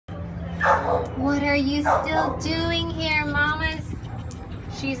What are you still doing here, mamas?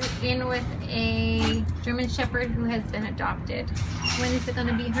 She's in with a German Shepherd who has been adopted. When is it going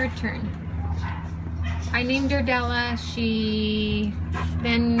to be her turn? I named her Della.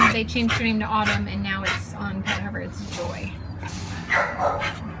 Then they changed her name to Autumn, and now it's on Pet Harbor. It's Joy.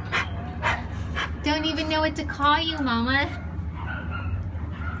 Don't even know what to call you, Mama.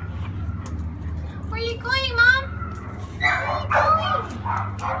 Where are you going, Mom? Where are you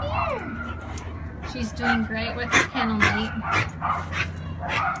going? Come here. She's doing great with her kennel mate.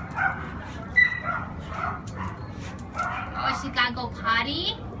 Oh, she gotta go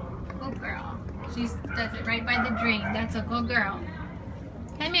potty? Good girl. She does it right by the drain. That's a good girl.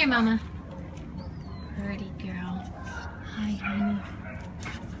 Come here, Mama. Pretty girl. Hi, honey.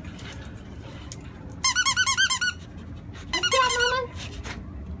 What's that,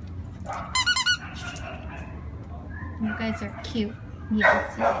 Mama? You guys are cute.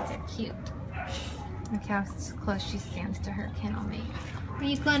 Yes, you guys are cute. Look how close she stands to her kennel mate. Are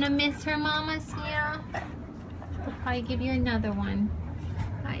you gonna miss her, Mamas? Yeah. They'll probably give you another one.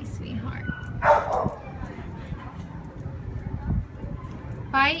 Hi, sweetheart.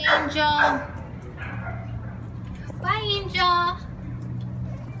 Bye, Angel. Bye, Angel.